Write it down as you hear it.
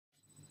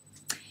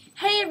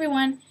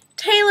everyone,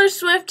 Taylor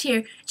Swift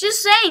here.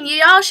 Just saying,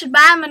 y'all should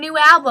buy my new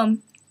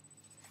album.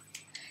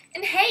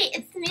 And hey,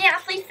 it's me,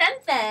 Ashley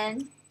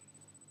Fenton.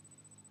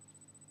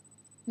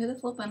 Who the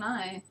flippin'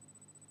 I?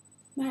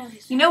 Miley.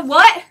 You know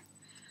what?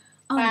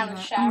 Oh, Miley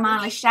Cyrus. I'm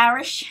Miley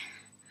Cyrus.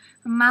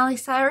 I'm Miley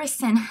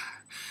Cyrus, and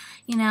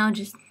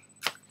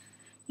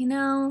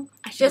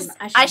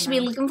I should be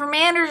looking for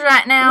Manderz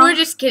right now. We're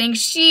just kidding.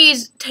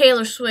 She's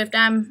Taylor Swift.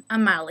 I'm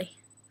Miley.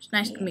 It's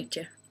nice to meet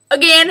you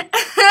again.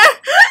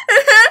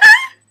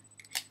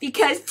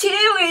 Because 2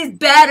 is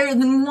better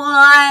than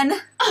 1.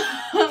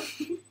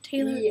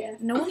 Taylor,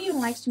 no one even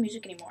likes the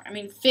music anymore. I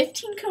mean,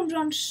 15 comes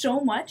on so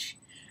much,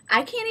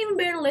 I can't even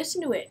bear to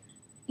listen to it.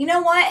 You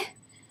know what?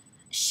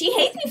 She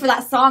hates me for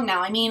that song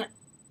now. I mean,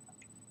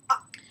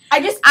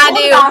 I just told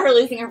about her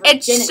losing her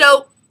virginity. It's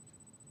so...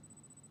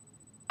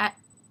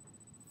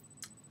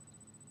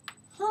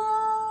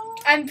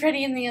 I'm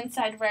pretty in the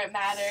inside where it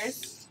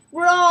matters.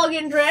 We're all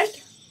getting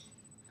dressed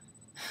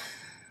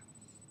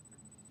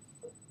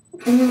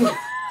for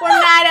a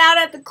night out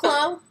at the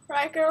club.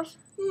 Right, girls?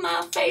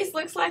 My face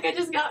looks like I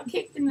just got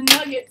kicked in the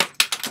nuggets.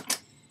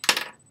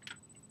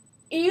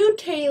 You,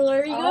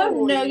 Taylor, you have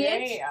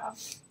nuggets. Yeah.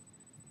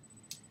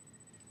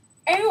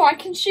 Oh, I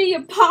can see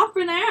you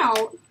popping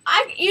out.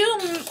 You,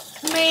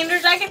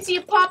 Manderz, I can see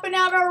you popping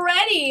out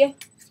already.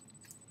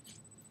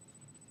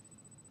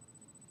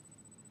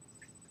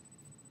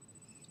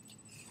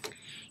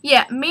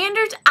 Yeah,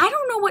 Manderz, I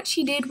don't know what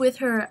she did with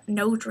her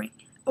nose ring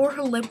or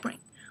her lip ring,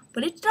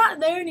 but it's not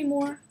there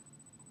anymore.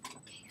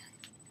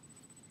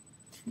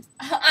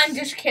 I'm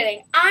just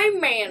kidding. I'm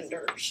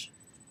Manderz.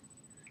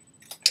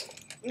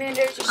 Manderz,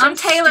 you're so I'm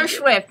Taylor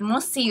stupid. Swift, and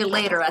we'll see you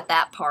later at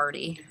that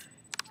party.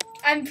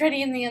 I'm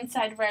pretty in the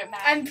inside where it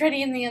matters. I'm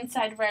pretty in the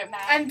inside where it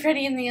matters. I'm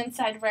pretty in the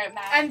inside where it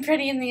matters. I'm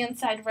pretty in the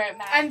inside where it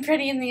matters. I'm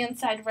pretty in the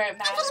inside where it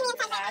matters. I'm pretty in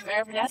the inside where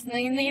it matters.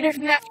 Hey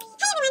everyone,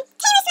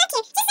 Taylor Swift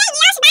here. Just saying,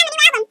 you all should buy my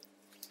new album.